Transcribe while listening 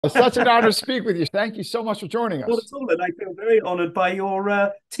It's such an honor to speak with you. Thank you so much for joining Not us. at all, and I feel very honoured by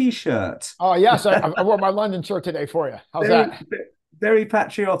your T-shirt. Oh, yes, I wore my London shirt today for you. How's Very, that? very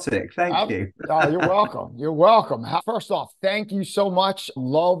patriotic. Thank you. Oh, you're welcome. You're welcome. First off, thank you so much.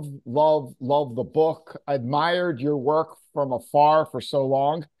 Love, love, love the book. Admired your work from afar for so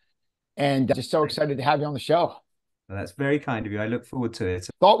long, and just so excited to have you on the show. Well, that's very kind of you. I look forward to it.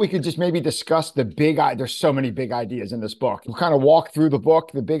 Thought we could just maybe discuss the there's so many big ideas in this book. We'll kind of walk through the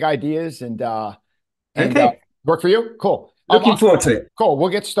book, the big ideas, and Okay, work for you. Cool. looking forward to it. Cool.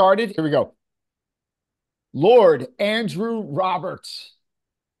 We'll get started. Here we go. Lord Andrew Roberts,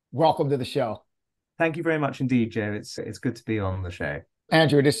 welcome to the show. Thank you very much indeed, Joe. It's good to be on the show.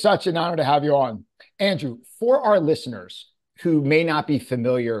 Andrew, it is such an honor to have you on. Andrew, for our listeners who may not be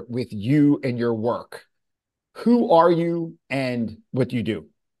familiar with you and your work, who are you and what do you do?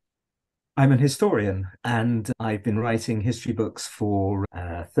 I'm an historian and I've been writing history books for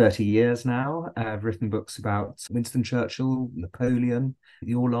 30 years now. I've written books about Winston Churchill, Napoleon,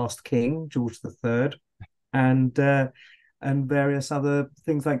 Your Last King, George III, and various other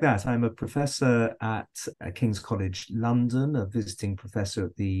things like that. I'm a professor at King's College London, a visiting professor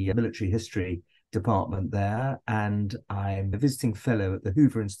at the military history department there, and I'm a visiting fellow at the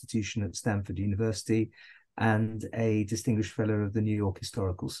Hoover Institution at Stanford University and a distinguished fellow of the New York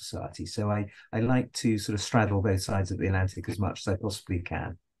Historical Society. So I like to sort of straddle both sides of the Atlantic as much as I possibly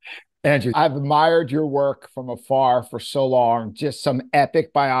can. Andrew, I've admired your work from afar for so long. Just some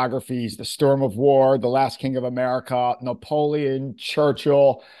epic biographies, The Storm of War, The Last King of America, Napoleon,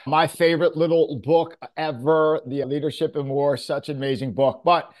 Churchill. My favorite little book ever, The Leadership in War, such an amazing book.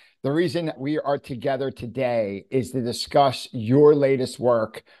 But the reason we are together today is to discuss your latest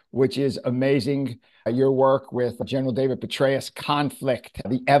work, which is amazing. Your work with General David Petraeus, Conflict,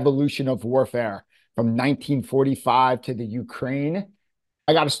 the Evolution of Warfare from 1945 to the Ukraine.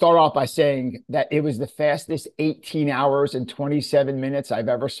 I got to start off by saying that it was the fastest 18 hours and 27 minutes I've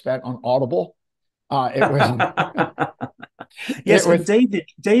ever spent on Audible. It was, it Yes, and was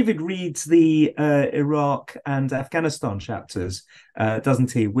David reads the Iraq and Afghanistan chapters,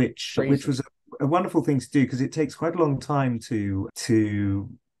 doesn't he? Which crazy. was a wonderful thing to do because it takes quite a long time to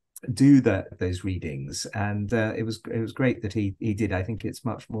do those readings, and it was great that he did. I think it's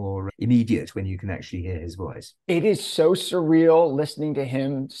much more immediate when you can actually hear his voice. It is so surreal listening to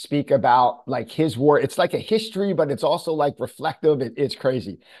him speak about like his war. It's like a history, but it's also like reflective. It's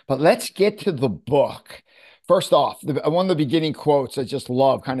crazy. But let's get to the book. First off, one of the beginning quotes I just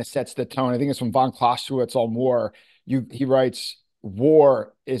love kind of sets the tone. I think it's from von Clausewitz on war. He writes,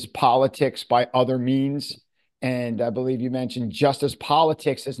 "War is politics by other means." And I believe you mentioned just as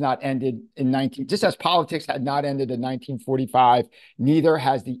politics had not ended in 1945, neither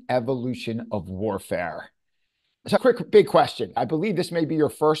has the evolution of warfare. So, quick, big question. I believe this may be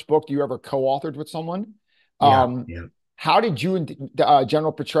your first book you ever co-authored with someone. Yeah, Um, yeah. how did you and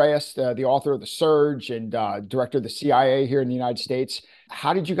General Petraeus, the author of The Surge and director of the CIA here in the United States,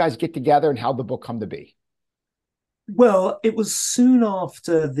 how did you guys get together and how did the book come to be? Well, it was soon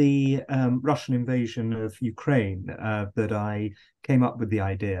after the Russian invasion of Ukraine that I came up with the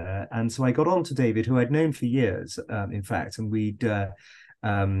idea. And so I got on to David, who I'd known for years, in fact, and we'd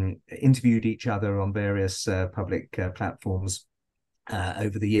interviewed each other on various public platforms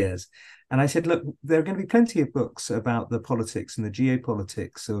over the years. And I said, look, there are going to be plenty of books about the politics and the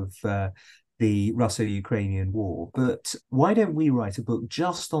geopolitics of the Russo-Ukrainian war, but why don't we write a book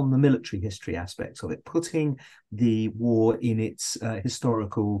just on the military history aspects of it, putting the war in its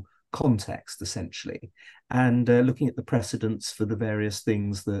historical context, essentially, and looking at the precedents for the various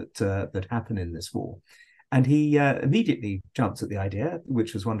things that happen in this war. And he immediately jumped at the idea,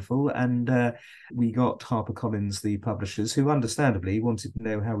 which was wonderful. And we got HarperCollins, the publishers, who understandably wanted to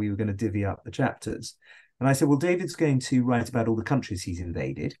know how we were going to divvy up the chapters. And I said, well, David's going to write about all the countries he's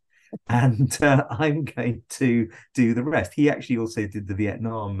invaded, and I'm going to do the rest. He actually also did the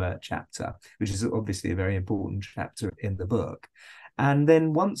Vietnam chapter, which is obviously a very important chapter in the book. And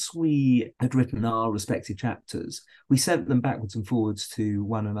then once we had written our respective chapters, we sent them backwards and forwards to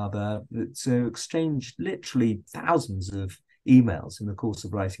one another. So exchanged literally thousands of emails in the course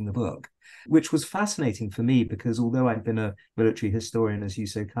of writing the book, which was fascinating for me because although I'd been a military historian, as you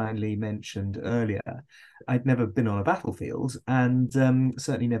so kindly mentioned earlier, I'd never been on a battlefield and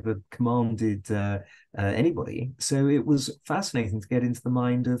certainly never commanded anybody. So it was fascinating to get into the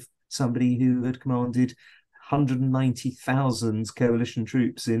mind of somebody who had commanded 190,000 coalition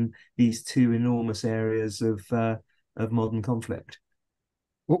troops in these two enormous areas of modern conflict.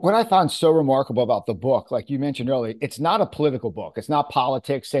 What I found so remarkable about the book, like you mentioned earlier, it's not a political book. It's not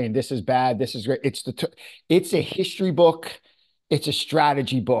politics saying this is bad, this is great. It's a history book It's a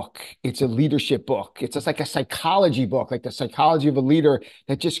strategy book. It's a leadership book. It's just like a psychology book, like the psychology of a leader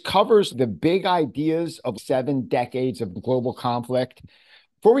that just covers the big ideas of 7 decades of global conflict.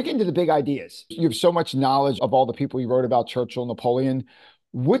 Before we get into the big ideas, you have so much knowledge of all the people you wrote about, Churchill, Napoleon.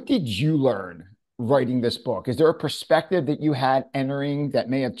 What did you learn writing this book? Is there a perspective that you had entering that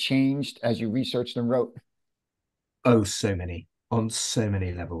may have changed as you researched and wrote? Oh, so many, on so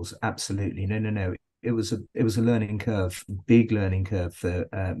many levels. Absolutely. No, no, no. It was a learning curve, big learning curve for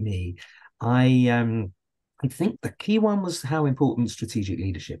me. I think the key one was how important strategic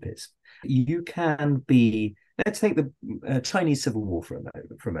leadership is. You can be. Let's take the Chinese Civil War for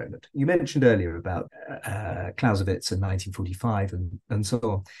a moment. You mentioned earlier about Clausewitz and 1945 and so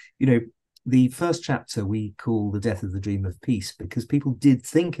on. You know, the first chapter we call The Death of the Dream of Peace, because people did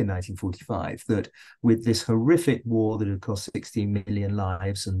think in 1945 that with this horrific war that had cost 16 million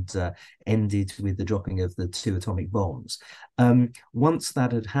lives and ended with the dropping of the 2 atomic bombs, once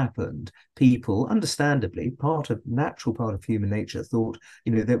that had happened, people, understandably, natural part of human nature, thought,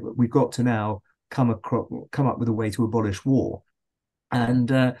 you know, that we've got to now come up with a way to abolish war.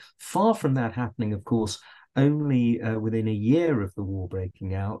 And far from that happening, of course, only within a year of the war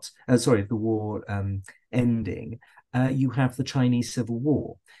breaking out, of the war ending, you have the Chinese Civil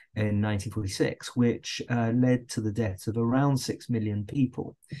War in 1946, which led to the deaths of around 6 million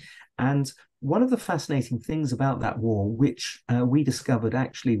people. And one of the fascinating things about that war, which we discovered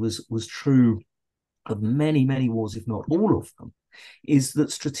actually was true of many, many wars, if not all of them, is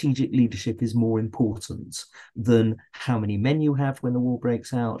that strategic leadership is more important than how many men you have when the war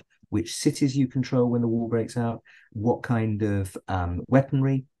breaks out, which cities you control when the war breaks out, what kind of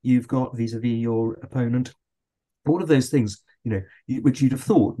weaponry you've got vis-a-vis your opponent. All of those things, you know, which you'd have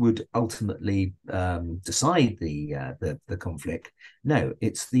thought would ultimately decide the conflict. No,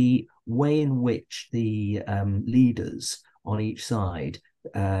 it's the way in which the leaders on each side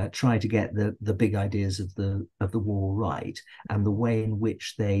try to get the big ideas of the war right, and the way in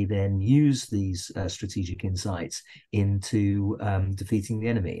which they then use these strategic insights into defeating the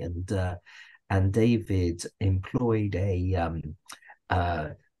enemy. And David employed a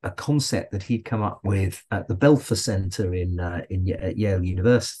concept that he'd come up with at the Belfer Center at Yale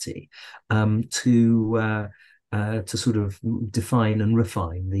University to sort of define and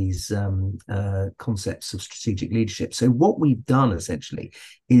refine these concepts of strategic leadership. So what we've done essentially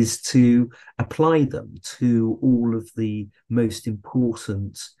is to apply them to all of the most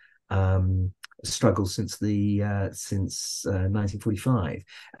important struggles since 1945,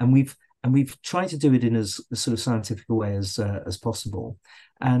 and we've tried to do it in as sort of scientific a way as possible.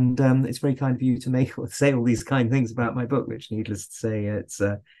 And it's very kind of you to say all these kind things about my book, which, needless to say, it's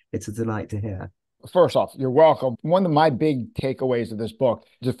a delight to hear. First off, you're welcome. One of my big takeaways of this book,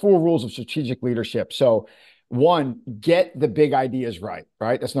 the 4 rules of strategic leadership. So, one, get the big ideas right,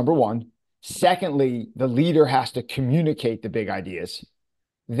 right? That's number one. Secondly, the leader has to communicate the big ideas.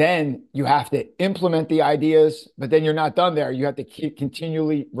 Then you have to implement the ideas, but then you're not done there. You have to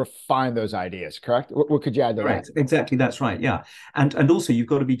continually refine those ideas, correct? What could you add to that? Exactly, that's right. Yeah. And also you've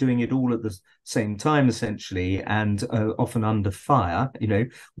got to be doing it all at the same time, essentially, and often under fire, you know,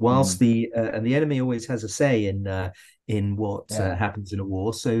 whilst the enemy always has a say in what happens in a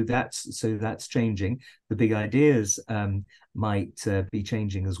war. So that's changing. The big ideas might be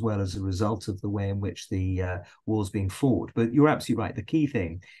changing as well as a result of the way in which the war's being fought. But you're absolutely right. The key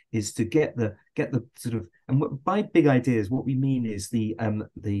thing is to get the sort of, and by big ideas, what we mean is the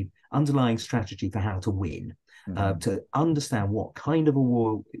underlying strategy for how to win, to understand what kind of a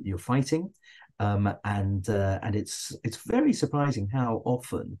war you're fighting. And it's very surprising how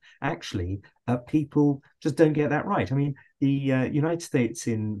often actually people just don't get that right. I mean, the United States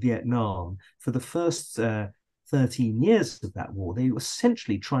in Vietnam, for the first 13 years of that war, they were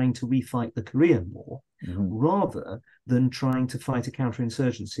essentially trying to refight the Korean War rather than trying to fight a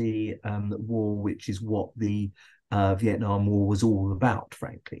counterinsurgency war, which is what the Vietnam War was all about,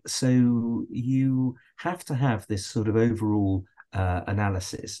 frankly. So you have to have this sort of overall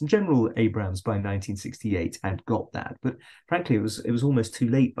analysis. And General Abrams by 1968 had got that, but frankly it was almost too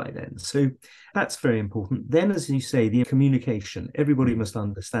late by then. So that's very important. Then, as you say, the communication, everybody must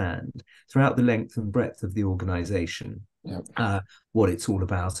understand throughout the length and breadth of the organization what it's all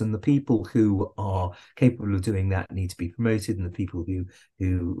about, and the people who are capable of doing that need to be promoted, and the people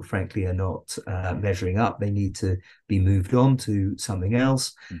who frankly are not measuring up, they need to be moved on to something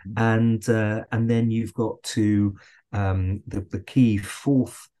else. And then you've got to the key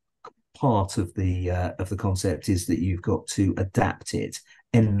fourth part of the concept is that you've got to adapt it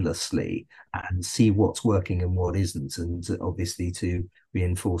endlessly and see what's working and what isn't, and obviously to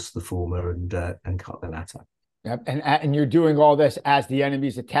reinforce the former and cut the latter. Yep. And you're doing all this as the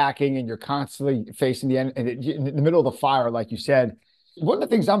enemy's attacking, and you're constantly facing the end in the middle of the fire, like you said. One of the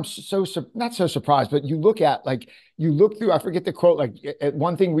things I'm not so surprised, but you look through, I forget the quote, like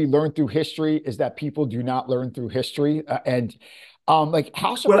one thing we learn through history is that people do not learn through history. And like how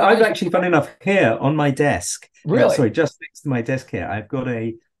Well, I've surprised, actually, fun enough, here on my desk, really? sorry, just next to my desk here, I've got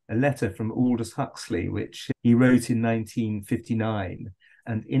a letter from Aldous Huxley, which he wrote in 1959.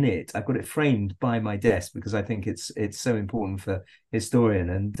 And in it, I've got it framed by my desk because I think it's so important for historian.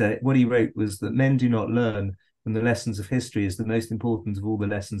 And what he wrote was that men do not learn from the lessons of history is the most important of all the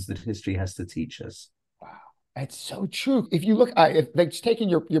lessons that history has to teach us. Wow. It's so true. If you look, if like taking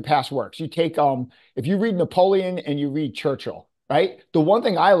your past works, you take if you read Napoleon and you read Churchill, right? The one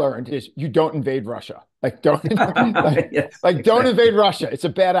thing I learned is you don't invade Russia. Like don't Yes, like don't invade exactly. Russia. It's a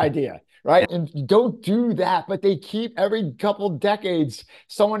bad idea, right? And you don't do that, but they keep every couple decades,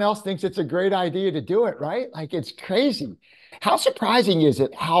 someone else thinks it's a great idea to do it, right? Like it's crazy. How surprising is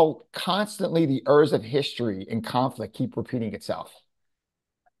it how constantly the errors of history and conflict keep repeating itself?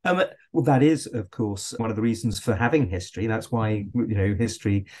 Well, that is, of course, one of the reasons for having history. That's why,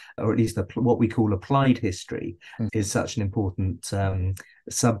 history, or at least what we call applied history, is such an important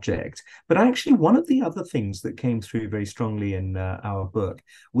subject. But actually, one of the other things that came through very strongly in our book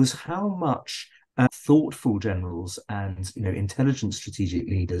was how much thoughtful generals and intelligent strategic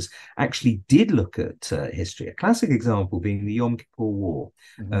leaders actually did look at history. A classic example being the Yom Kippur War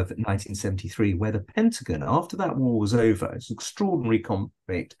Mhm. of 1973, where the Pentagon, after that war was over, it's an extraordinary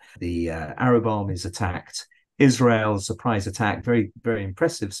conflict. The Arab armies attacked Israel, surprise attack, very, very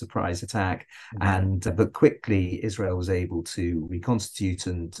impressive surprise attack. Mhm. And but quickly Israel was able to reconstitute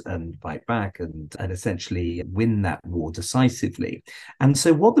and fight back and essentially win that war decisively. And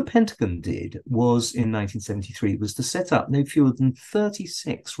so what the Pentagon did was in 1973 was to set up no fewer than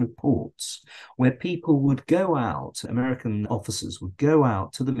 36 reports where people would go out, American officers would go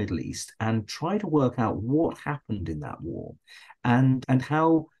out to the Middle East and try to work out what happened in that war and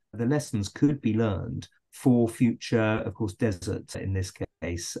how the lessons could be learned for future, of course, desert, in this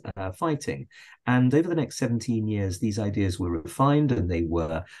case, fighting. And over the next 17 years, these ideas were refined and they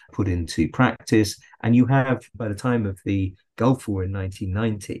were put into practice. And you have, by the time of the Gulf War in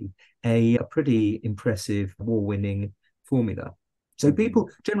 1990, a pretty impressive war-winning formula. So Mhm. people,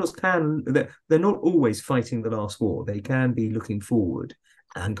 generals they're not always fighting the last war. They can be looking forward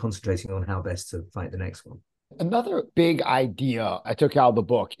and concentrating on how best to fight the next one. Another big idea I took out of the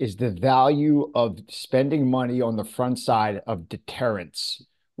book is the value of spending money on the front side of deterrence,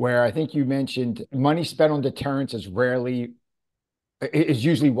 where I think you mentioned money spent on deterrence is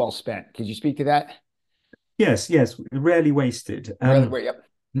usually well spent. Could you speak to that? Yes, yes, rarely wasted. Rarely, wait, yep.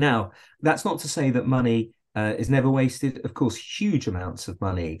 Now, that's not to say that money is never wasted. Of course, huge amounts of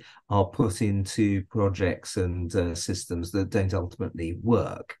money are put into projects and systems that don't ultimately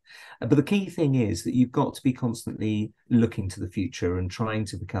work. But the key thing is that you've got to be constantly looking to the future and trying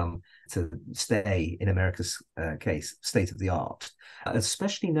to stay, in America's case, state of the art.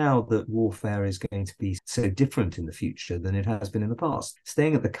 Especially now that warfare is going to be so different in the future than it has been in the past.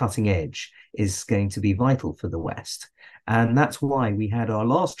 Staying at the cutting edge is going to be vital for the West. And that's why we had our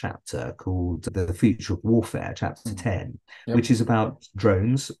last chapter called The Future of Warfare, chapter Mhm. 10, Yep. which is about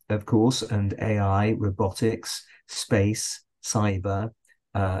drones, of course, and AI, robotics, space, cyber,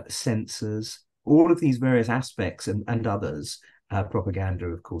 sensors, all of these various aspects and others. Propaganda,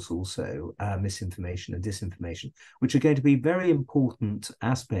 of course, also misinformation and disinformation, which are going to be very important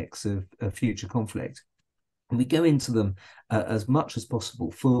aspects of future conflict. And we go into them as much as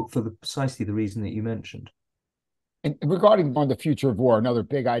possible for precisely the reason that you mentioned. And regarding on the future of war, another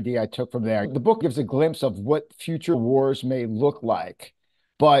big idea I took from there, the book gives a glimpse of what future wars may look like.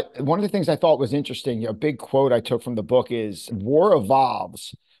 But one of the things I thought was interesting, a big quote I took from the book is war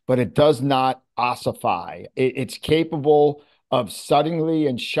evolves, but it does not ossify. It's capable of suddenly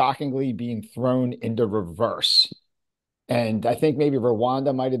and shockingly being thrown into reverse. And I think maybe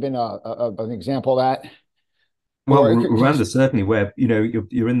Rwanda might have been an example of that. Well, Or could you, Rwanda certainly, where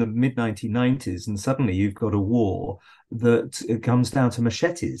you're in the mid 1990s, and suddenly you've got a war that it comes down to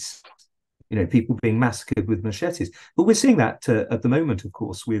machetes. People being massacred with machetes. But we're seeing that at the moment, of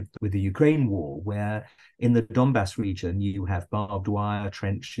course, with the Ukraine war, where in the Donbass region you have barbed wire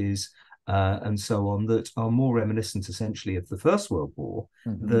trenches and so on that are more reminiscent, essentially, of the First World War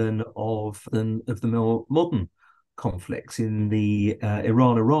Mhm. than of the more modern conflicts. In the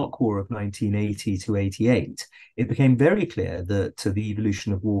Iran-Iraq War of 1980 to 88, it became very clear that the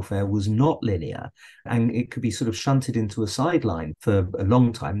evolution of warfare was not linear, and it could be sort of shunted into a sideline for a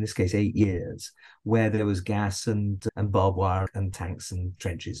long time, in this case 8 years, where there was gas and barbed wire and tanks and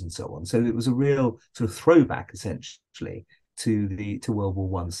trenches and so on. So it was a real sort of throwback, essentially, to World War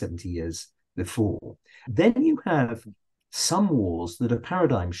One 70 years before. Then you have some wars that are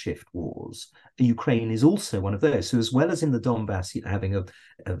paradigm shift wars. Ukraine is also one of those. So as well as in the Donbass having a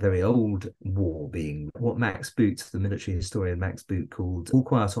very old war, being what Max Boot, the military historian Max Boot, called All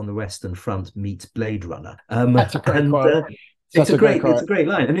Quiet on the Western Front meets Blade Runner. That's a great quote. It's a great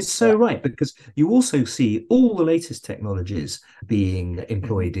line. And it's so right, because you also see all the latest technologies being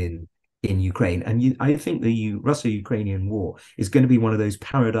employed in Ukraine. And I think the Russo-Ukrainian war is going to be one of those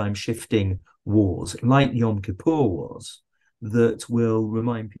paradigm shifting wars, like Yom Kippur was, that will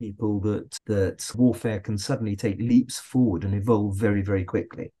remind people that warfare can suddenly take leaps forward and evolve very, very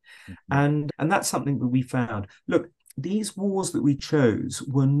quickly. And that's something that we found. Look, these wars that we chose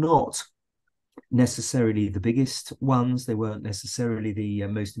were not necessarily the biggest ones. They weren't necessarily the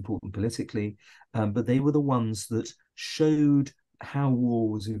most important politically, but they were the ones that showed how war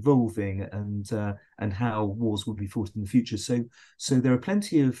was evolving and how wars would be fought in the future. So there are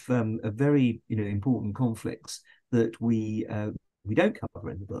plenty of very important conflicts that we don't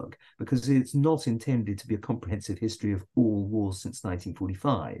cover in the book, because it's not intended to be a comprehensive history of all wars since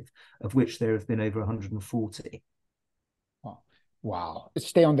 1945, of which there have been over 140. Wow. Let's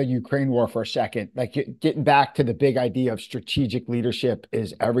stay on the Ukraine war for a second. Like, getting back to the big idea of strategic leadership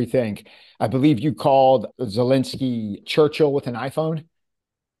is everything. I believe you called Zelensky Churchill with an iPhone,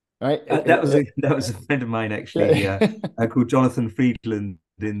 right? That was a friend of mine, actually, called Jonathan Friedland,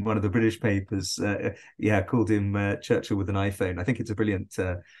 in one of the British papers. Called him Churchill with an iPhone. I think it's a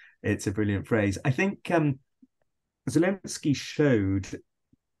brilliant phrase. I think Zelensky showed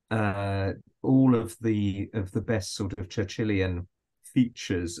all of the best sort of Churchillian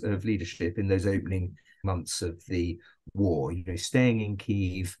features of leadership in those opening months of the war. Staying in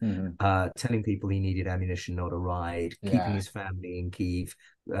Kyiv, telling people he needed ammunition, not a ride, keeping his family in Kyiv,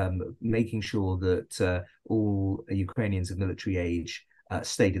 making sure that all Ukrainians of military age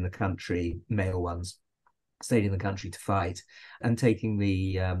stayed in the country, male ones stayed in the country to fight, and taking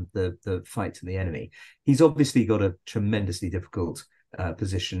the fight to the enemy. He's obviously got a tremendously difficult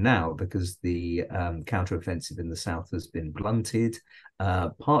position now, because the counteroffensive in the south has been blunted,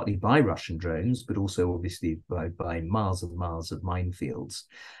 partly by Russian drones, but also obviously by miles and miles of minefields.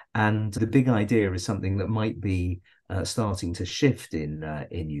 And the big idea is something that might be starting to shift in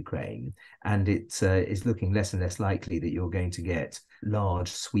Ukraine, and it is looking less and less likely that you're going to get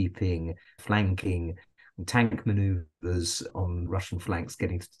large, sweeping, flanking tank maneuvers on Russian flanks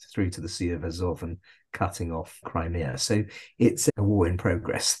getting through to the Sea of Azov and cutting off Crimea. So it's a war in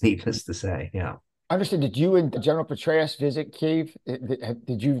progress, needless to say. Yeah. Understood. Did you and General Petraeus visit Kyiv?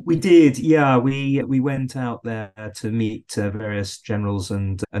 Did you? We did. Yeah, we went out there to meet various generals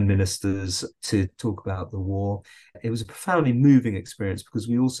and ministers to talk about the war. It was a profoundly moving experience, because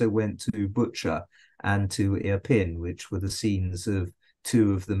we also went to Bucha and to Irpin, which were the scenes of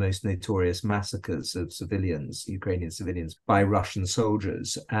two of the most notorious massacres of civilians, Ukrainian civilians, by Russian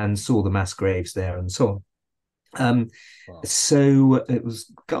soldiers, and saw the mass graves there and so on. So it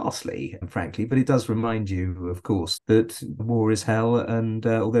was ghastly, frankly, but it does remind you, of course, that war is hell. And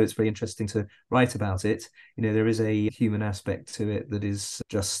although it's very interesting to write about it, there is a human aspect to it that is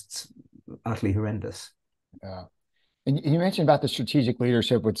just utterly horrendous. Yeah. And you mentioned about the strategic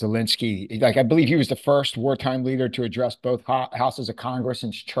leadership with Zelensky. Like, I believe he was the first wartime leader to address both houses of Congress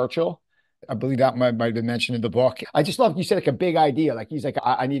since Churchill. I believe that might have been mentioned in the book. I just love, you said, like, a big idea. Like, he's like,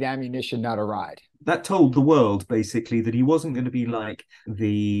 I need ammunition, not a ride. That told the world, basically, that he wasn't going to be like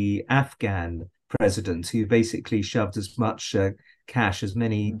the Afghan president, who basically shoved as much cash, as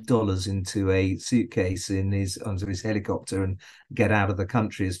many dollars, into a suitcase onto his helicopter and get out of the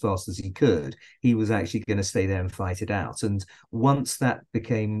country as fast as he could. He was actually going to stay there and fight it out. And once that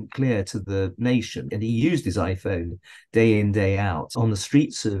became clear to the nation, and he used his iPhone day in, day out on the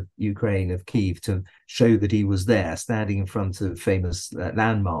streets of Ukraine, of Kyiv, to show that he was there, standing in front of famous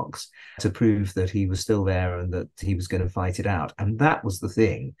landmarks, to prove that he was still there and that he was going to fight it out. And that was the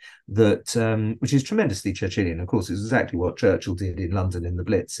thing that, which is tremendously Churchillian. Of course, it's exactly what Churchill did in London in the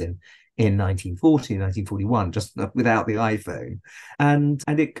Blitz in 1940, 1941, just without the iPhone. And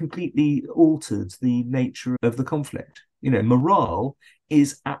it completely altered the nature of the conflict. Morale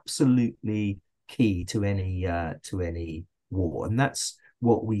is absolutely key to any war. And that's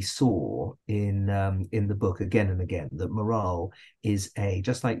what we saw in the book again and again, that morale is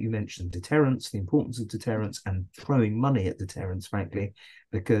just like you mentioned, deterrence, the importance of deterrence, and throwing money at deterrence, frankly,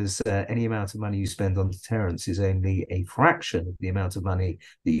 because any amount of money you spend on deterrence is only a fraction of the amount of money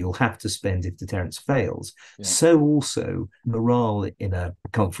that you'll have to spend if deterrence fails. Yeah. So also morale in a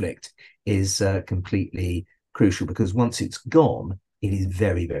conflict is completely crucial, because once it's gone, it is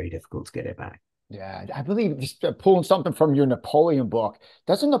very, very difficult to get it back. Yeah, I believe, just pulling something from your Napoleon book,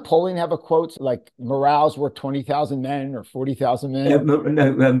 doesn't Napoleon have a quote like morale's worth 20,000 men or 40,000 men? No,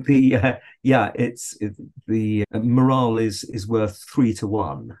 the morale is worth 3 to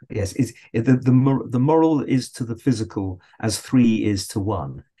 1. Yes, the moral is to the physical as 3 is to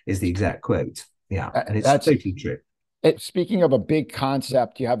 1 is the exact quote. Yeah, and it's totally true. Speaking of a big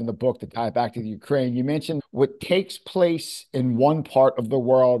concept you have in the book to tie it back to the Ukraine, you mentioned what takes place in one part of the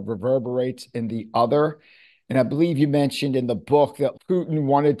world reverberates in the other. And I believe you mentioned in the book that Putin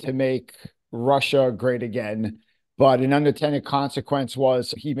wanted to make Russia great again, but an unintended consequence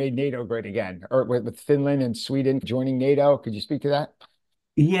was he made NATO great again, or with Finland and Sweden joining NATO. Could you speak to that?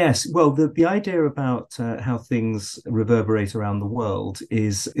 Yes, well, the idea about how things reverberate around the world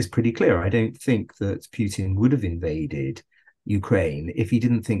is pretty clear. I don't think that Putin would have invaded Ukraine if he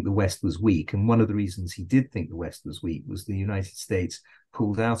didn't think the West was weak. And one of the reasons he did think the West was weak was the United States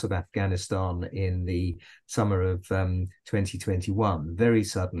pulled out of Afghanistan in the summer of 2021, very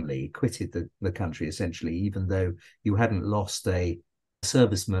suddenly quitted the country, essentially, even though you hadn't lost a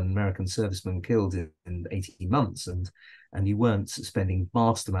American serviceman killed in 18 months. And you weren't spending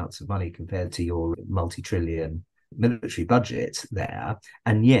vast amounts of money compared to your multi-trillion military budget there,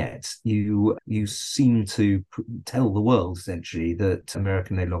 and yet you seem to tell the world essentially that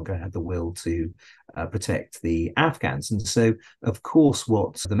America no longer had the will to protect the Afghans. And so, of course,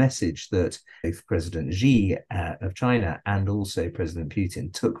 what the message that both President Xi of China and also President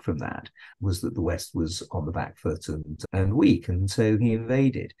Putin took from that was that the West was on the back foot and weak, and so he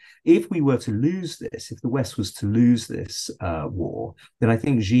invaded. If we were to lose this, if the West was to lose this war, then I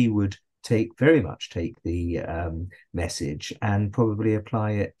think Xi would very much take the message and probably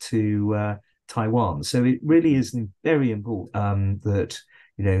apply it to Taiwan. So it really is very important that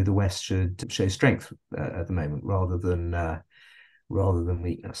the West should show strength at the moment rather than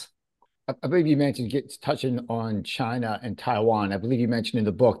weakness. I believe you mentioned touching on China and Taiwan. I believe you mentioned in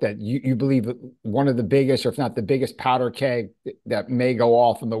the book that you believe that one of the biggest, or if not the biggest, powder keg that may go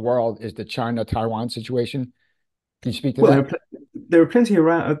off in the world is the China-Taiwan situation. Can you speak to that? There are plenty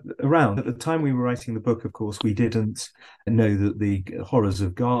around. At the time we were writing the book, of course, we didn't know that the horrors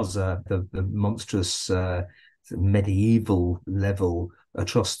of Gaza, the monstrous medieval level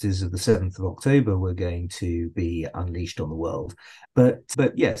atrocities of the 7th of October were going to be unleashed on the world. But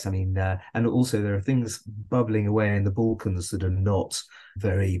yes, I mean, and also there are things bubbling away in the Balkans that are not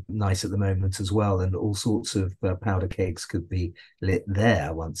very nice at the moment as well, and all sorts of powder kegs could be lit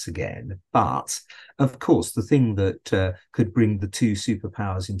there once again. But of course, the thing that could bring the two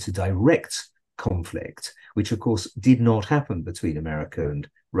superpowers into direct conflict, which of course did not happen between America and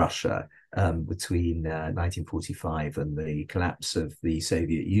Russia between 1945 and the collapse of the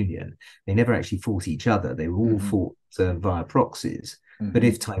Soviet Union. They never actually fought each other. They were all fought via proxies. But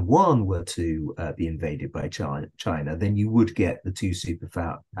if Taiwan were to be invaded by China, then you would get the two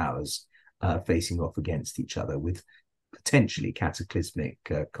superpowers facing off against each other with potentially cataclysmic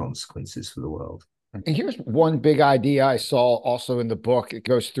consequences for the world. And here's one big idea I saw also in the book. It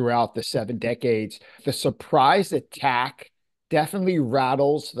goes throughout the 7 decades. The surprise attack definitely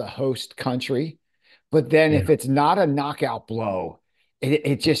rattles the host country. But then if it's not a knockout blow,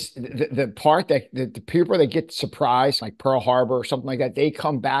 it just, the part that the people that get surprised, like Pearl Harbor or something like that, they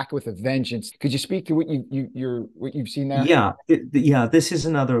come back with a vengeance. Could you speak to what you've seen there? Yeah, this is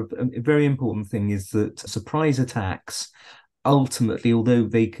another very important thing, is that surprise attacks ultimately, although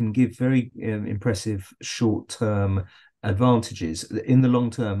they can give very impressive short-term advantages, in the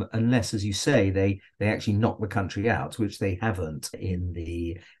long term, unless, as you say, they actually knock the country out, which they haven't in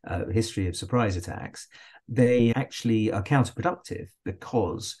the history of surprise attacks, they actually are counterproductive,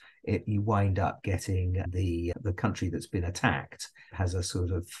 because you wind up getting the country that's been attacked has a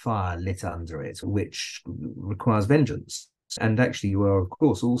sort of fire lit under it, which requires vengeance. And actually, you are, of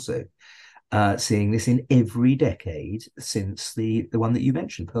course, also seeing this in every decade since the one that you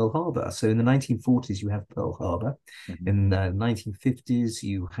mentioned, Pearl Harbor. So in the 1940s, you have Pearl Harbor. In the 1950s,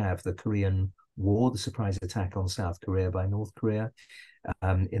 you have the Korean War, the surprise attack on South Korea by North Korea.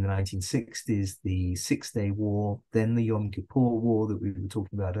 In the 1960s, the Six-Day War, then the Yom Kippur War that we were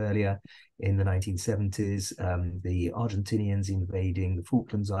talking about earlier. In the 1970s, the Argentinians invading the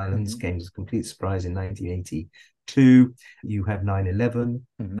Falklands Islands came as a complete surprise in 1982. 1942. You had 9/11,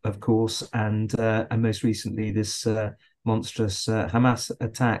 of course, and most recently this monstrous Hamas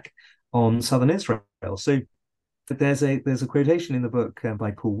attack on southern Israel. So there's a quotation in the book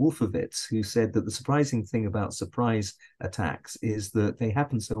by Paul Wolfowitz, who said that the surprising thing about surprise attacks is that they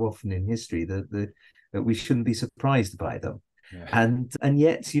happen so often in history that we shouldn't be surprised by them. Yeah. And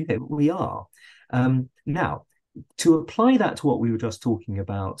yet, we are. Now, to apply that to what we were just talking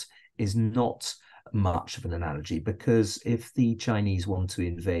about is not much of an analogy, because if the Chinese want to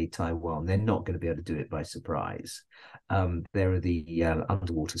invade Taiwan, they're not going to be able to do it by surprise. There are the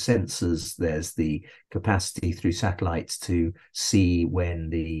underwater sensors. There's the capacity through satellites to see when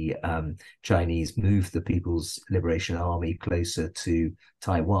the Chinese move the People's Liberation Army closer to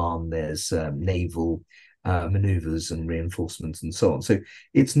Taiwan. There's naval maneuvers and reinforcements and so on. So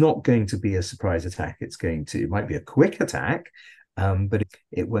it's not going to be a surprise attack. It might be a quick attack, but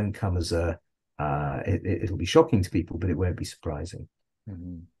it won't come as it'll be shocking to people, but it won't be surprising.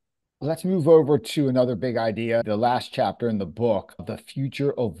 Mm-hmm. Let's move over to another big idea, the last chapter in the book, the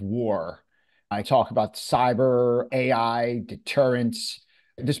future of war. I talk about cyber, AI, deterrence.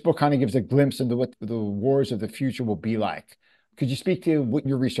 This book kind of gives a glimpse into what the wars of the future will be like. Could you speak to what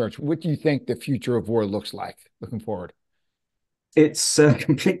your research? What do you think the future of war looks like looking forward? It's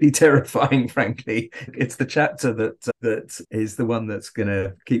completely terrifying, frankly. It's the chapter that is the one that's going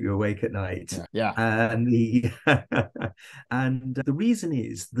to keep you awake at night. Yeah. And the reason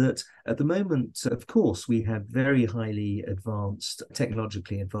is that at the moment, of course, we have very highly advanced,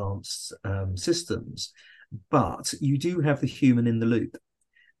 technologically advanced systems, but you do have the human in the loop.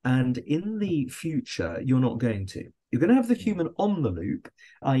 And in the future, you're not going to. You're going to have the human on the loop,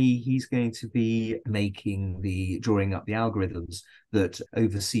 i.e. he's going to be drawing up the algorithms that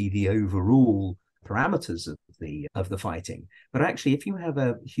oversee the overall parameters of the fighting. But actually, if you have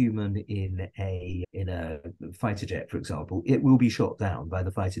a human in a fighter jet, for example, it will be shot down by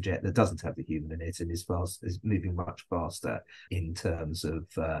the fighter jet that doesn't have the human in it and is moving much faster in terms of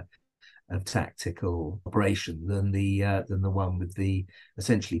tactical operation than the one with the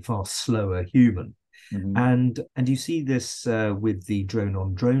essentially far slower human. Mm-hmm. And you see this with the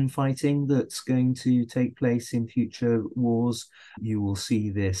drone-on-drone fighting that's going to take place in future wars. You will see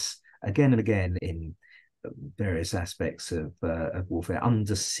this again and again in various aspects of warfare.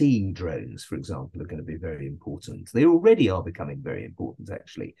 Undersea drones, for example, are going to be very important. They already are becoming very important,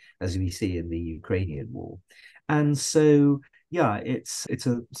 actually, as we see in the Ukrainian war. And so, yeah, it's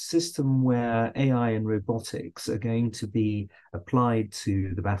a system where AI and robotics are going to be applied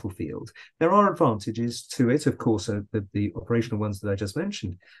to the battlefield. There are advantages to it, of course, the operational ones that I just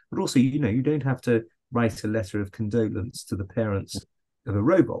mentioned, but also, you don't have to write a letter of condolence to the parents of a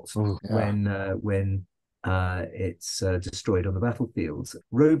robot when it's destroyed on the battlefield.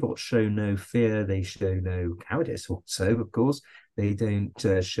 Robots show no fear, they show no cowardice also, of course. They don't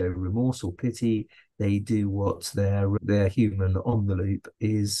show remorse or pity. They do what their human on the loop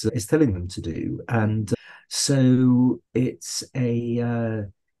is telling them to do. And so it's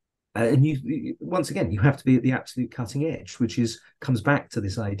and once again, you have to be at the absolute cutting edge, which comes back to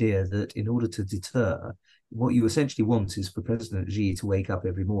this idea that in order to deter, what you essentially want is for President Xi to wake up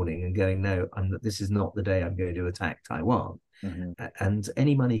every morning and going, no, this is not the day I'm going to attack Taiwan. Mm-hmm. And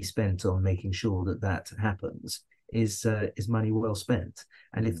any money spent on making sure that happens is money well spent.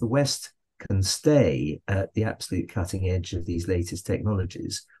 And if the West can stay at the absolute cutting edge of these latest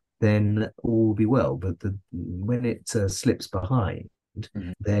technologies, then all will be well. But when it slips behind,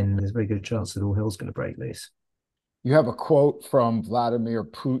 mm-hmm. then there's a very good chance that all hell's going to break loose. You have a quote from Vladimir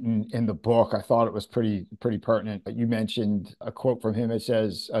Putin in the book. I thought it was pretty pertinent. You mentioned a quote from him. It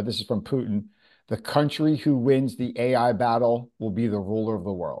says, this is from Putin: "The country who wins the AI battle will be the ruler of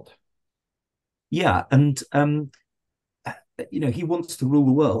the world." Yeah, and he wants to rule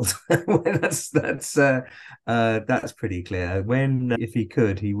the world. That's pretty clear. If he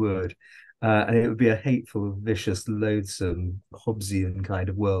could, he would. And it would be a hateful, vicious, loathsome, Hobbesian kind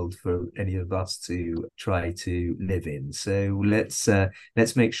of world for any of us to try to live in. So let's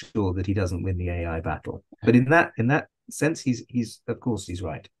make sure that he doesn't win the AI battle. But in that sense, he's of course he's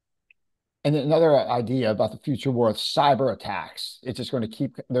right. And another idea about the future war is cyber attacks. It's just going to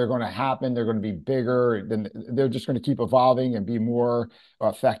they're going to happen. They're going to be bigger. Then they're just going to keep evolving and be more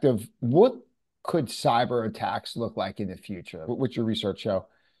effective. What could cyber attacks look like in the future? What's your research show?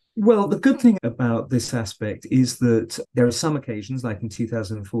 Well, the good thing about this aspect is that there are some occasions, like in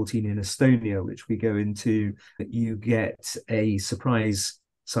 2014 in Estonia, which we go into, that you get a surprise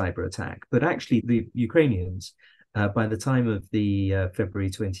cyber attack. But actually, the Ukrainians, by the time of the February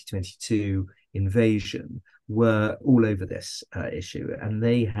 2022 invasion were all over this issue, and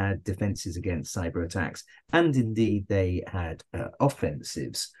they had defenses against cyber attacks, and indeed they had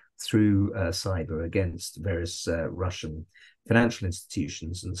offensives through cyber against various Russian financial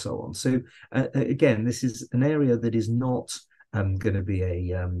institutions and so on. So again, this is an area that is not going to be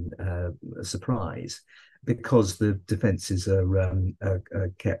a surprise, because the defenses are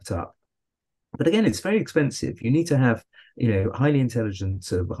kept up. But again, it's very expensive. You need to have, highly intelligent,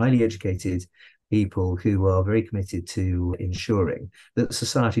 highly educated people who are very committed to ensuring that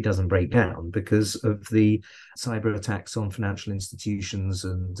society doesn't break down because of the cyber attacks on financial institutions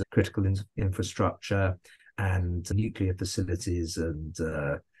and critical infrastructure and nuclear facilities and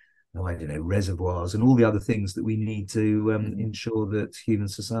reservoirs and all the other things that we need to ensure that human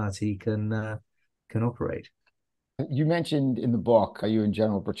society can operate. You mentioned in the book, you and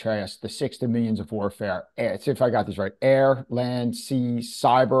General Petraeus, the six dominions of warfare. If I got this right: air, land, sea,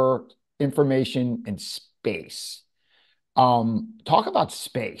 cyber, information, and space. Talk about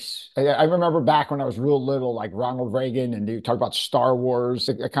space. I remember back when I was real little, like Ronald Reagan, and they talk about Star Wars.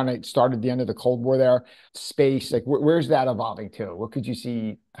 It kind of started the end of the Cold War there. Space, like where's that evolving to? What could you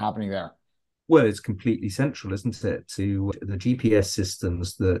see happening there? Well, it's completely central, isn't it, to the GPS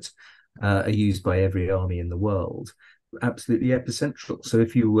systems that are used by every army in the world. Absolutely epicentral. So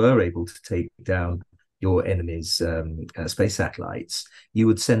if you were able to take down your enemy's space satellites, you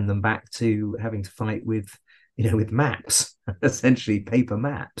would send them back to having to fight with maps, essentially paper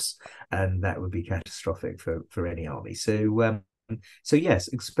maps, and that would be catastrophic for any army. So yes,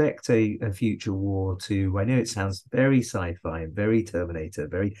 expect a future war to. I know it sounds very sci-fi, very Terminator,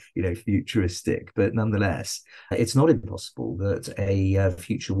 very futuristic, but nonetheless, it's not impossible that a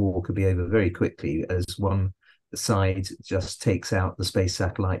future war could be over very quickly as one side just takes out the space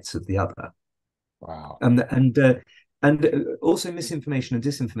satellites of the other. Wow. And also misinformation and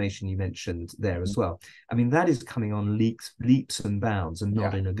disinformation you mentioned there as well. I mean, that is coming on leaps and bounds, and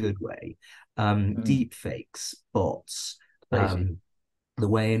not in a good way. Deep fakes, bots, the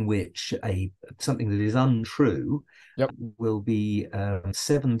way in which something that is untrue will be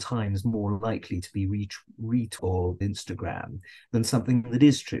 7 times more likely to be retweeted on Instagram than something that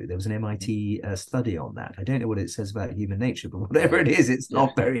is true. There was an MIT study on that. I don't know what it says about human nature, but whatever it is, it's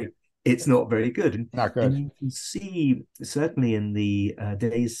not very good. Not good. And you can see, certainly in the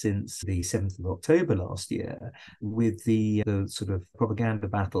days since the 7th of October last year, with the sort of propaganda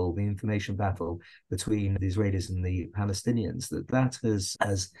battle, the information battle between the Israelis and the Palestinians, that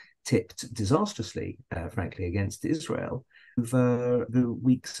has tipped disastrously, frankly, against Israel over the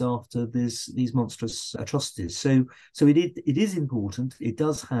weeks after these monstrous atrocities. So it is important. It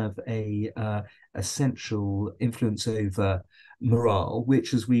does have a essential influence over morale,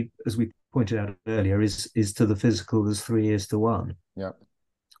 which, as we pointed out earlier, is to the physical as 3 is to 1. Yeah.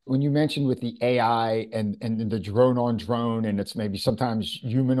 When you mentioned with the AI and the drone on drone, and it's maybe sometimes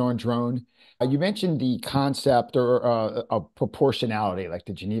human on drone, you mentioned the concept or of proportionality, like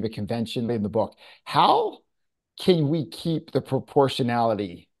the Geneva Convention in the book. How can we keep the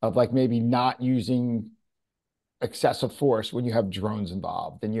proportionality of like maybe not using excessive force when you have drones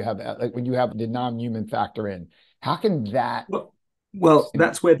involved and you have like when you have the non-human factor in? How can that? Well,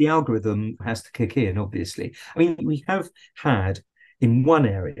 that's where the algorithm has to kick in, obviously. I mean, we have had, in one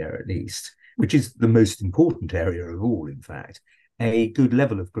area at least, which is the most important area of all, in fact, a good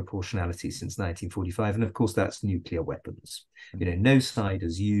level of proportionality since 1945. And of course, that's nuclear weapons. No side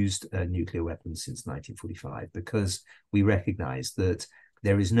has used nuclear weapons since 1945 because we recognize that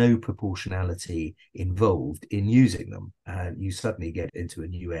there is no proportionality involved in using them. You suddenly get into a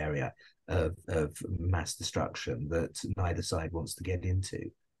new area of mass destruction that neither side wants to get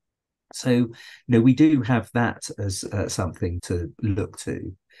into. So, we do have that as something to look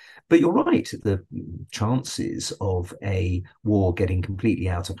to. But you're right, the chances of a war getting completely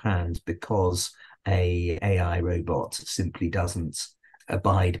out of hand because a AI robot simply doesn't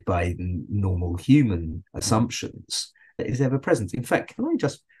abide by normal human assumptions is ever present. In fact, can I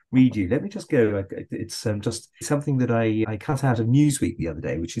just read you? Let me just go. It's just something that I cut out of Newsweek the other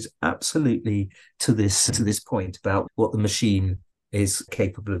day, which is absolutely to this point about what the machine is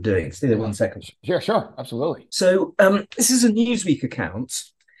capable of doing. Stay there 1 second. Yeah, sure, absolutely. So this is a Newsweek account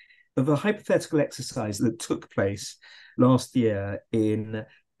of a hypothetical exercise that took place last year in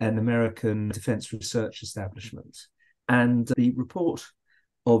an American defense research establishment, and the report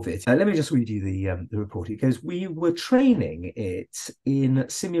of it. Let me just read you the report. It goes, we were training it in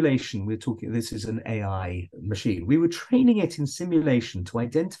simulation. This is an AI machine. We were training it in simulation to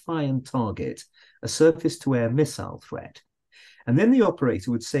identify and target a surface-to-air missile threat. And then the operator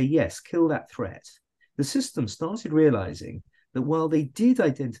would say, yes, kill that threat. The system started realizing that while they did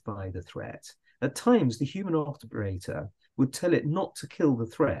identify the threat, at times the human operator would tell it not to kill the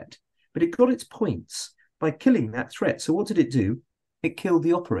threat, but it got its points by killing that threat. So what did it do? It killed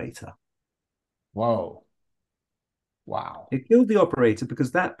the operator. Whoa. Wow. It killed the operator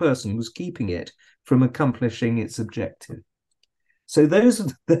because that person was keeping it from accomplishing its objective. So those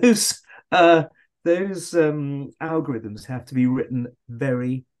algorithms have to be written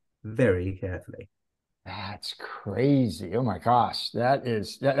very, very carefully. That's crazy. Oh my gosh. That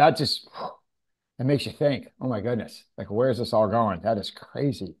just it makes you think. Oh my goodness. Like, where's this all going? That is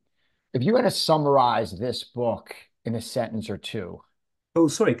crazy. If you had to summarize this book in a sentence or two. Oh,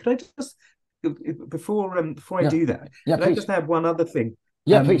 sorry. Could I just before I Yeah. do that, Yeah, could I please. just add one other thing?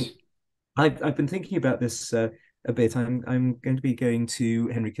 Yeah, Um, please. I've been thinking about this a bit. I'm going to be going to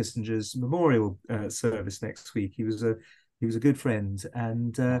Henry Kissinger's memorial service next week. He was a good friend,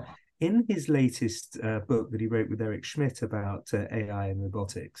 and Oh, in his latest book that he wrote with Eric Schmidt about AI and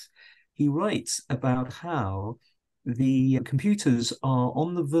robotics, he writes about how the computers are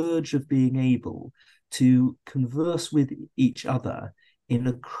on the verge of being able to converse with each other in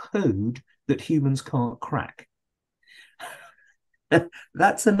a code that humans can't crack.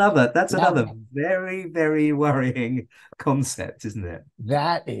 That's another that very, very worrying concept, isn't it?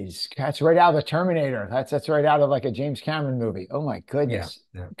 that's right out of the Terminator. That's right out of like a James Cameron movie. Oh my Yeah, goodness.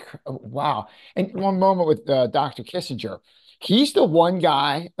 yeah. Wow. And one moment with Dr. Kissinger. He's the one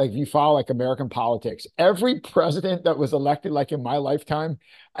guy, like if you follow like American politics, every president that was elected, like in my lifetime,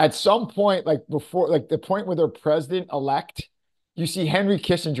 at some point, like before, like the point where they're president elect, you see Henry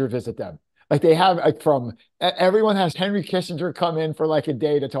Kissinger visit them. Like they have like everyone has Henry Kissinger come in for like a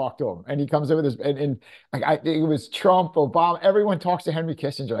day to talk to him. And he comes in with his and like it was Trump, Obama, everyone talks to Henry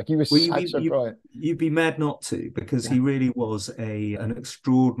Kissinger. Like he was Well, such a brilliant. you'd be mad not to, because Yeah. he really was a an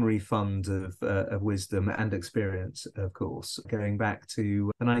extraordinary fund of wisdom and experience, of course, going back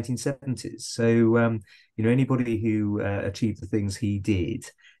to the 1970s. So anybody who achieved the things he did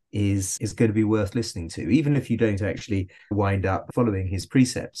is going to be worth listening to, even if you don't actually wind up following his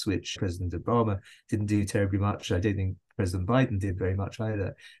precepts, which President Obama didn't do terribly much. I don't think President Biden did very much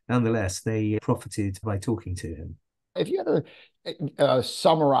either. Nonetheless, they profited by talking to him. If you had to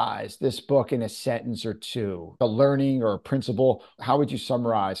summarize this book in a sentence or two, a learning or a principle, how would you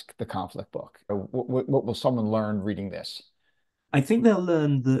summarize the conflict book? What will someone learn reading this? I think they'll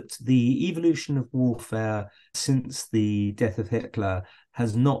learn that the evolution of warfare since the death of Hitler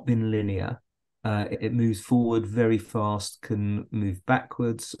has not been linear. It moves forward very fast, can move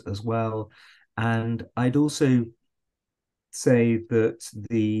backwards as well. And I'd also say that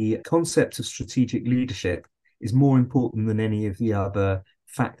the concept of strategic leadership is more important than any of the other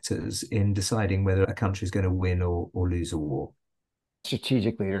factors in deciding whether a country is going to win or lose a war.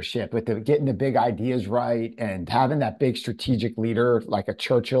 Strategic leadership, with getting the big ideas right and having that big strategic leader like a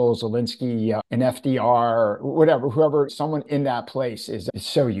Churchill, Zelensky, an FDR, whatever, whoever, someone in that place is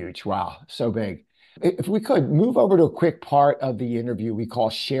so huge. Wow, so big. If we could move over to a quick part of the interview we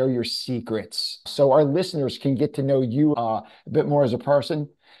call Share Your Secrets, so our listeners can get to know you a bit more as a person.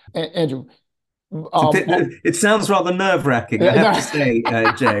 Andrew, well, It sounds rather nerve-wracking, I have to no, say,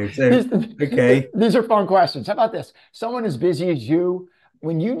 Joe. So, these, okay. these are fun questions. How about this? Someone as busy as you,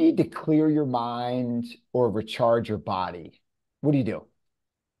 when you need to clear your mind or recharge your body, what do you do?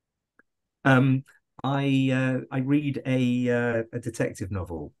 Um, I read a detective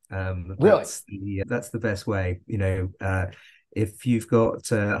novel. Really? That's the best way. If you've got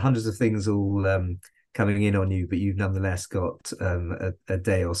hundreds of things all coming in on you, but you've nonetheless got a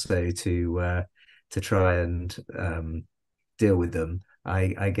day or so to try and deal with them.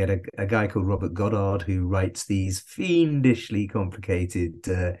 I get a guy called Robert Goddard who writes these fiendishly complicated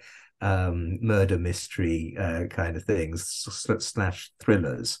murder mystery kind of things slash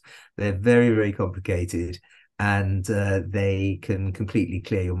thrillers. They're very, very complicated, and they can completely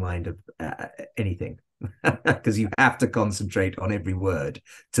clear your mind of anything because you have to concentrate on every word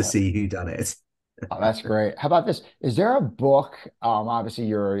to see who done it. Oh, that's great. How about this? Is there a book? Obviously,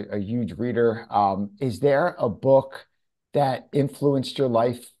 you're a huge reader. Is there a book that influenced your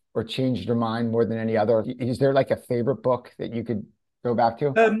life or changed your mind more than any other? Is there like a favorite book that you could go back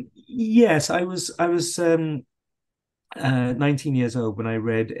to? Yes, I was 19 years old when I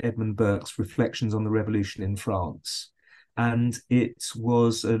read Edmund Burke's Reflections on the Revolution in France, and it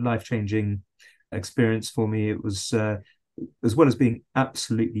was a life-changing experience for me. It was, as well as being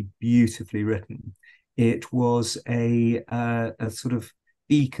absolutely beautifully written, it was a sort of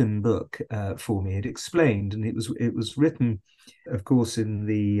beacon book for me. It explained, and it was written, of course, in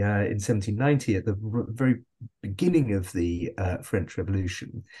 1790 at the very beginning of the French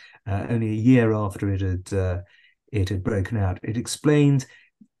Revolution, only a year after it had broken out. It explained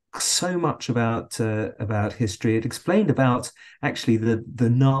so much about history. It explained about actually the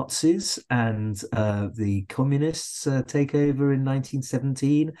Nazis and the communists takeover in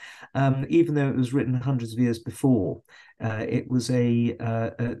 1917. Even though it was written hundreds of years before, it was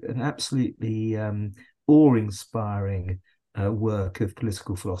an absolutely awe-inspiring work of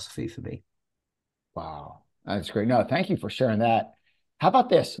political philosophy for me. Wow, that's great. No, thank you for sharing that. How about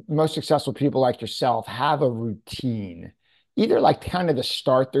this? Most successful people like yourself have a routine, either like kind of to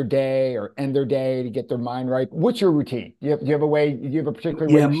start their day or end their day to get their mind right. What's your routine? Do you have a way? Do you have a particular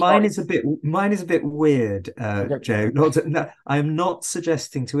way Yeah, you start? mine is a bit weird, Okay. Joe. No, I am not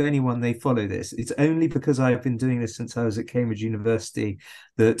suggesting to anyone they follow this. It's only because I've been doing this since I was at Cambridge University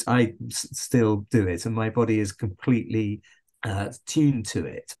that I still do it, and my body is completely tuned to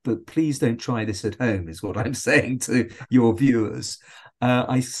it. But please don't try this at home, is what I'm saying to your viewers.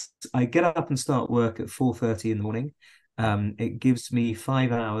 I get up and start work at 4:30 in the morning. It gives me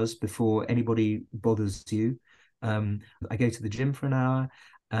 5 hours before anybody bothers you. I go to the gym for an hour.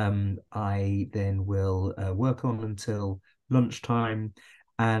 I then will work on until lunchtime,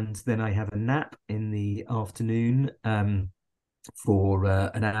 and then I have a nap in the afternoon for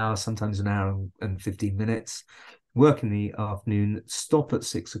an hour, sometimes an hour and 15 minutes. Work in the afternoon, stop at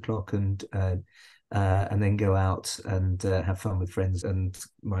 6 o'clock, and then go out and have fun with friends and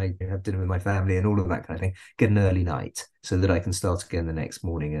have dinner with my family and all of that kind of thing. Get an early night so that I can start again the next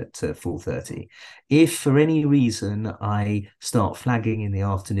morning at 4:30. If for any reason I start flagging in the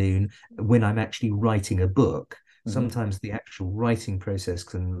afternoon when I'm actually writing a book, Mhm. sometimes the actual writing process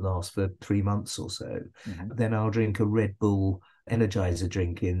can last for 3 months or so, Mhm. then I'll drink a Red Bull Energizer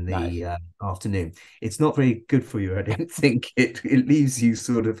drink in Nice. the afternoon. It's not very good for you, I don't think. It leaves you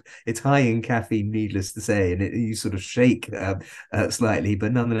sort of, it's high in caffeine, needless to say, and you sort of shake slightly,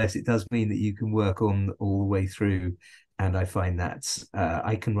 but nonetheless, it does mean that you can work on all the way through. And I find that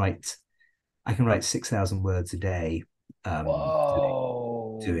I can write 6,000 words a day doing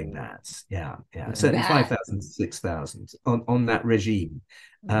Whoa. that. Yeah, yeah. Certainly That, 5,000, 6,000 on that regime.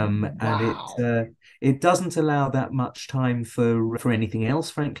 And wow. it doesn't allow that much time for anything else,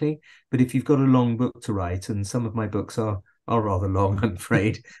 frankly. But if you've got a long book to write, and some of my books are rather long, I'm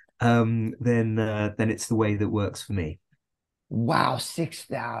afraid, then it's the way that works for me. Wow,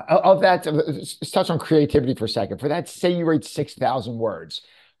 6,000. Of that, let's touch on creativity for a second. For that, say you write 6,000 words.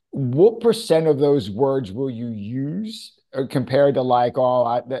 What percent of those words will you use compared to like,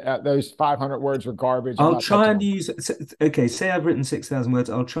 oh, those 500 words were garbage. I'm I'll not try touching and them. use, okay, say I've written 6,000 words,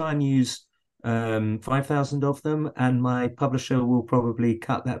 I'll try and use 5,000 of them, and my publisher will probably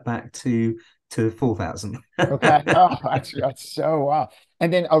cut that back to 4,000. Okay. Oh, that's so wow.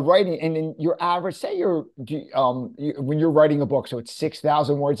 And then writing, and then your average, say when you're writing a book, so it's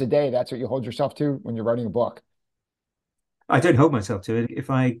 6,000 words a day. That's what you hold yourself to when you're writing a book. I don't hold myself to it. If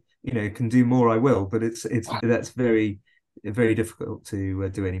I, can do more, I will, but it's that's very difficult to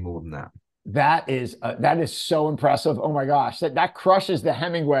do any more than that. That is so impressive. Oh my gosh, that crushes the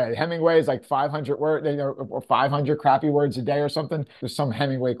Hemingway. Hemingway is like 500 word, or 500 crappy words a day or something. There's some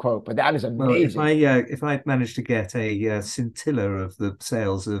Hemingway quote, but that is Well, amazing. if I'd managed to get a scintilla of the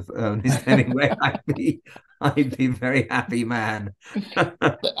sales of Ernest Hemingway, I'd be a very happy man.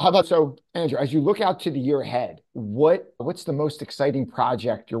 How about so, Andrew, as you look out to the year ahead, what's the most exciting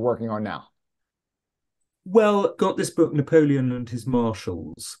project you're working on now? Well, got this book, Napoleon and His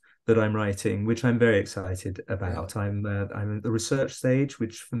Marshals, that I'm writing, which I'm very excited Really? about. I'm at the research stage,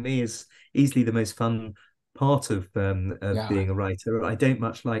 which for me is easily the most fun part of Yeah, being a writer. I don't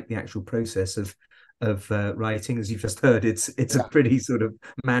much like the actual process of writing, as you've just heard. It's a yeah. pretty sort of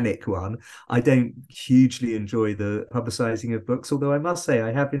manic one. I don't hugely enjoy the publicizing of books, although I must say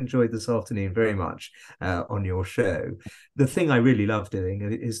I have enjoyed this afternoon very much on your show. The thing I really love doing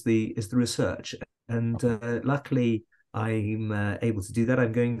is the research, and luckily I'm able to do that.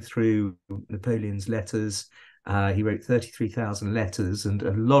 I'm going through Napoleon's letters. He wrote 33,000 letters, and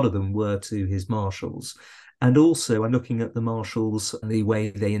a lot of them were to his marshals. And also, I'm looking at the marshals and the way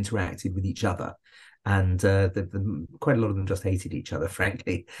they interacted with each other. And quite a lot of them just hated each other,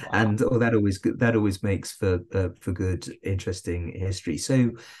 frankly. Wow. And that always makes for good, interesting history.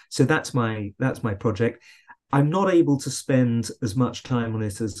 So that's my project. I'm not able to spend as much time on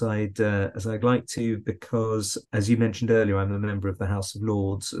it as I'd like to, because, as you mentioned earlier, I'm a member of the House of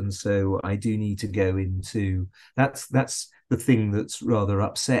Lords, and so I do need to go into that's the thing that's rather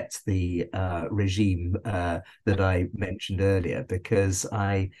upset the regime that I mentioned earlier, because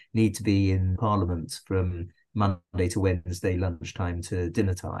I need to be in Parliament from Monday to Wednesday lunchtime to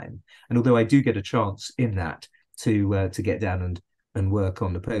dinner time, and although I do get a chance in that to get down and and work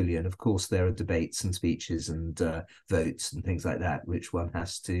on Napoleon, of course, there are debates and speeches and votes and things like that, which one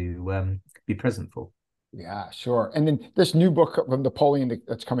has to be present for. Yeah, sure. And then this new book from Napoleon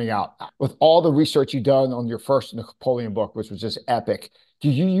that's coming out, with all the research you've done on your first Napoleon book, which was just epic, do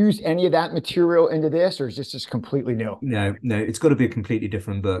you use any of that material into this, or is this just completely new? No, no, it's got to be a completely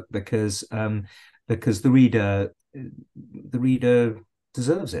different book because the reader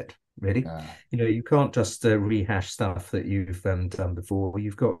deserves it. Really, you can't just rehash stuff that you've done before.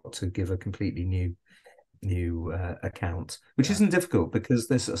 You've got to give a completely new account, which Yeah. isn't difficult because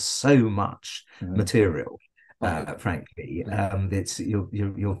there's so much Mhm. material. Right. Frankly, Right. it's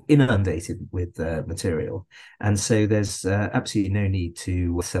you're inundated with material, and so there's absolutely no need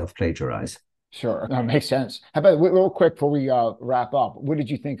to self-plagiarize. Sure. That makes sense. How about real quick before we wrap up? What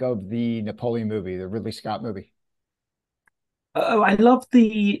did you think of the Napoleon movie, the Ridley Scott movie? Oh, I love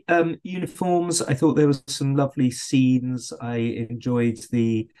the uniforms. I thought there was some lovely scenes. I enjoyed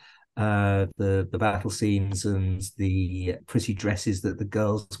the battle scenes and the pretty dresses that the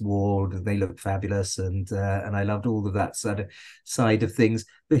girls wore. They looked fabulous, and I loved all of that side of things.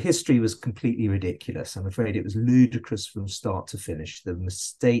 The history was completely ridiculous. I'm afraid it was ludicrous from start to finish. The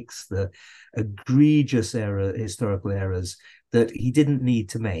mistakes, the egregious historical errors that he didn't need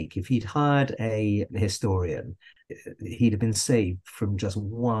to make. If he'd hired a historian, he'd have been saved from just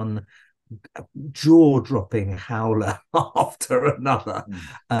one jaw-dropping howler after another.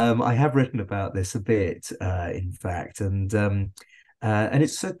 Mm. I have written about this a bit, in fact, and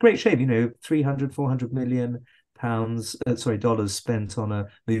it's a great shame, 300, 400 million pounds, sorry, dollars spent on a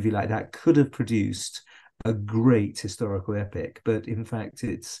movie like that could have produced a great historical epic, but in fact,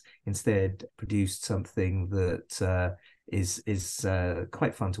 it's instead produced something that is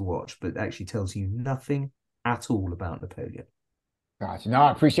quite fun to watch, but actually tells you nothing at all about Napoleon. Gotcha. No,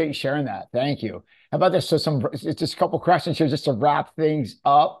 I appreciate you sharing that. Thank you. How about this? So it's just a couple questions here just to wrap things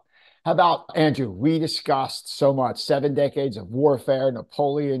up. How about Andrew? We discussed so much, 7 decades of warfare,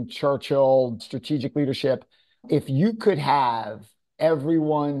 Napoleon, Churchill, strategic leadership. If you could have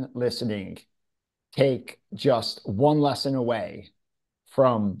everyone listening take just one lesson away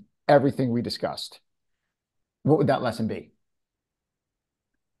from everything we discussed, what would that lesson be?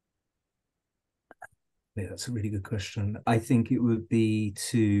 Yeah, that's a really good question. I think it would be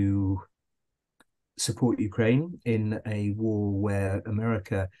to support Ukraine in a war where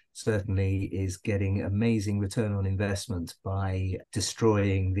America certainly is getting amazing return on investment by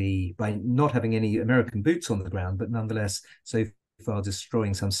not having any American boots on the ground, but nonetheless, so far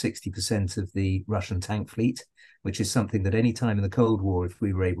destroying some 60% of the Russian tank fleet, which is something that any time in the Cold War, if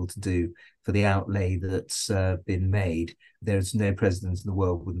we were able to do for the outlay that's been made, there's no president in the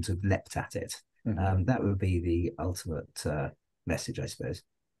world wouldn't have leapt at it. Mhm. That would be the ultimate message, I suppose.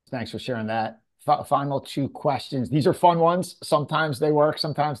 Thanks for sharing that. Final two questions. These are fun ones. Sometimes they work,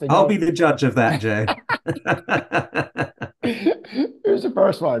 sometimes they I'll be don't. the judge of that, Joe. Here's the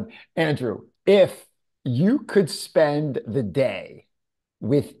first one. Andrew, if you could spend the day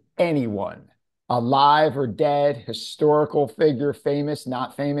with anyone, alive or dead, historical figure, famous,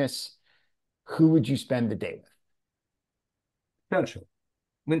 not famous, who would you spend the day with? Churchill.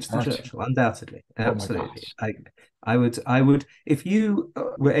 Winston Churchill. Churchill, undoubtedly, Oh my absolutely. gosh. I would, if you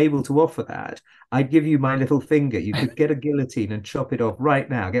were able to offer that, I'd give you my little finger. You could get a guillotine and chop it off right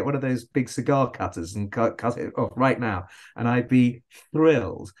now. Get one of those big cigar cutters and cut it off right now. And I'd be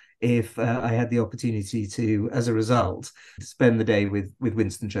thrilled if I had the opportunity to, as a result, spend the day with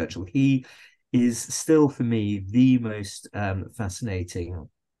Winston Churchill. He is still, for me, the most fascinating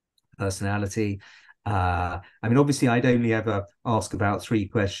personality. I mean, obviously, I'd only ever ask about three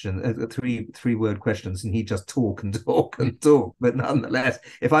word questions, and he'd just talk and talk and talk. But nonetheless,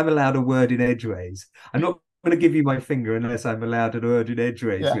 if I'm allowed a word in edgeways, I'm not going to give you my finger unless I'm allowed a word in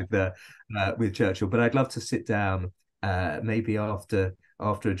edgeways Yeah. with Churchill. But I'd love to sit down, maybe after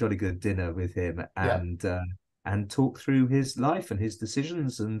a jolly good dinner with him, Yeah. and talk through his life and his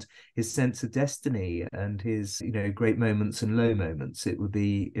decisions and his sense of destiny and his great moments and low moments. It would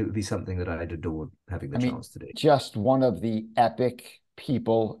be something that I'd adore having the I mean, chance to do. just one of the epic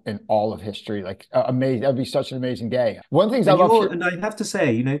people in all of history. Like amazing. That'd be such an amazing day. One of the things I love here. And I have to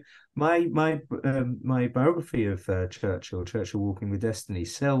say, my biography of Churchill Walking with Destiny,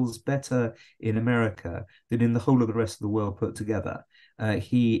 sells better in America than in the whole of the rest of the world put together.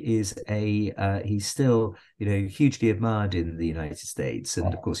 He's still hugely admired in the United States, and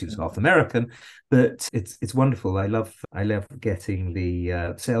of Oh, course he was half American, but it's wonderful. I love getting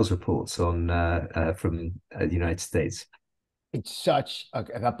the sales reports on from the United States. it's such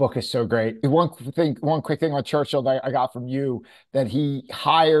that book is so great. One quick thing on Churchill that I got from you, that he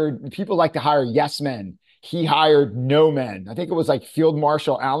hired people like to hire yes men. he hired no men. I think it was like Field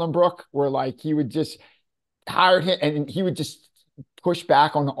Marshal Allenbrook, where like he would just hired him and he would just push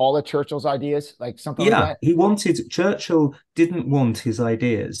back on all of Churchill's ideas, like something like Yeah, that. Churchill didn't want his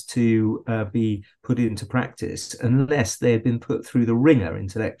ideas to be put into practice unless they had been put through the ringer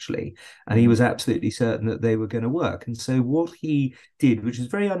intellectually. And he Mhm. was absolutely certain that they were going to work. And so what he did, which is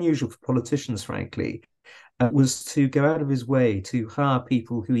very unusual for politicians, frankly, was to go out of his way to hire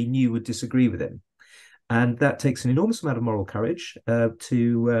people who he knew would disagree with him. And that takes an enormous amount of moral courage to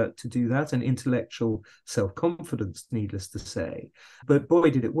do that, and intellectual self-confidence, needless to say. But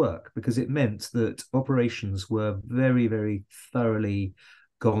boy, did it work, because it meant that operations were very, very thoroughly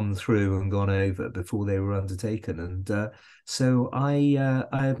gone through and gone over before they were undertaken. And so I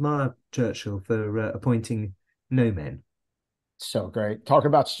admire Churchill for appointing no men. So great. Talk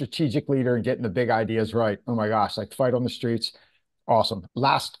about strategic leader and getting the big ideas right. Oh my gosh, like fight on the streets. Awesome.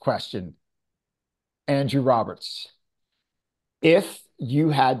 Last question. Andrew Roberts. If you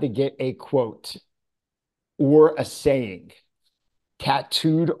had to get a quote or a saying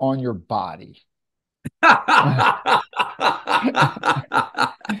tattooed on your body,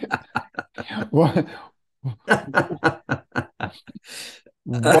 what,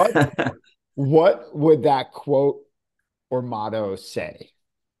 what, what would that quote or motto say?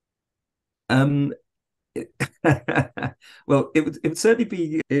 um, well, it would certainly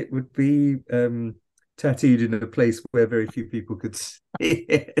be it would be tattooed in a place where very few people could see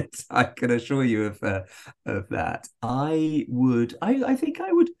it. I can assure you of that. I think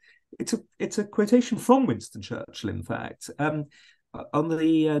I would. It's a quotation from Winston Churchill, in fact. On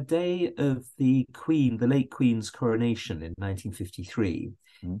the day of the late Queen's coronation in 1953,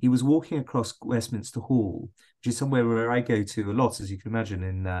 he was walking across Westminster Hall, which is somewhere where I go to a lot, as you can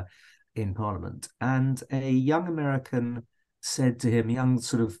imagine, in Parliament. And a young American said to him, young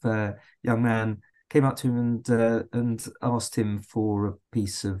man, came up to him and asked him for a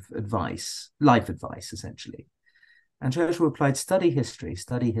piece of advice, life advice, essentially. And Churchill replied, study history,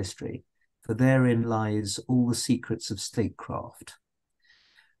 for therein lies all the secrets of statecraft.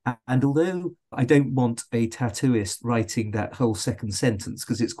 And although I don't want a tattooist writing that whole second sentence,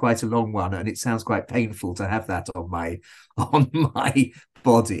 because it's quite a long one and it sounds quite painful to have that on my on my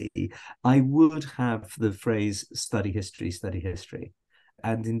body, I would have the phrase study history, study history.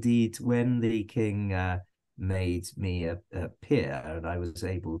 And indeed, when the king made me a peer and I was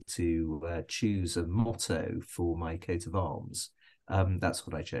able to choose a motto for my coat of arms, that's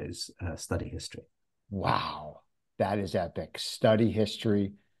what I chose, study history. Wow, that is epic. Study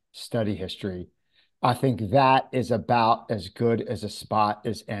history, study history. I think that is about as good as a spot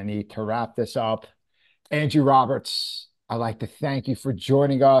as any to wrap this up. Andrew Roberts, I'd like to thank you for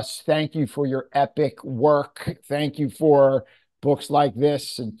joining us. Thank you for your epic work. Thank you for books like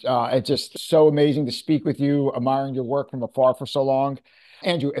this. And it's just so amazing to speak with you, admiring your work from afar for so long.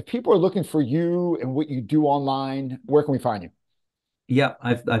 Andrew, if people are looking for you and what you do online, where can we find you? Yeah,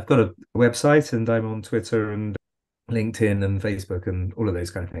 I've got a website, and I'm on Twitter and LinkedIn and Facebook and all of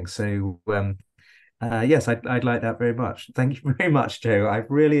those kind of things. So yes, I'd like that very much. Thank you very much, Joe. I've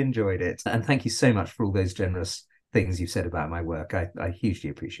really enjoyed it. And thank you so much for all those generous things you've said about my work. I hugely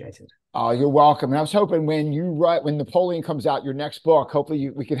appreciate it. Oh, you're welcome. And I was hoping when Napoleon comes out, your next book, hopefully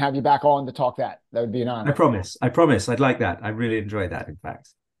we can have you back on to talk that. That would be an I honor. promise. I promise. I'd like that. I really enjoy that, in fact.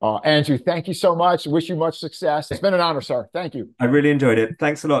 Andrew, thank you so much. Wish you much success. It's been an honor, sir. Thank you. I really enjoyed it.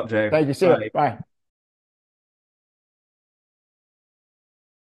 Thanks a lot, Joe. Thank you. See you. Bye. Bye.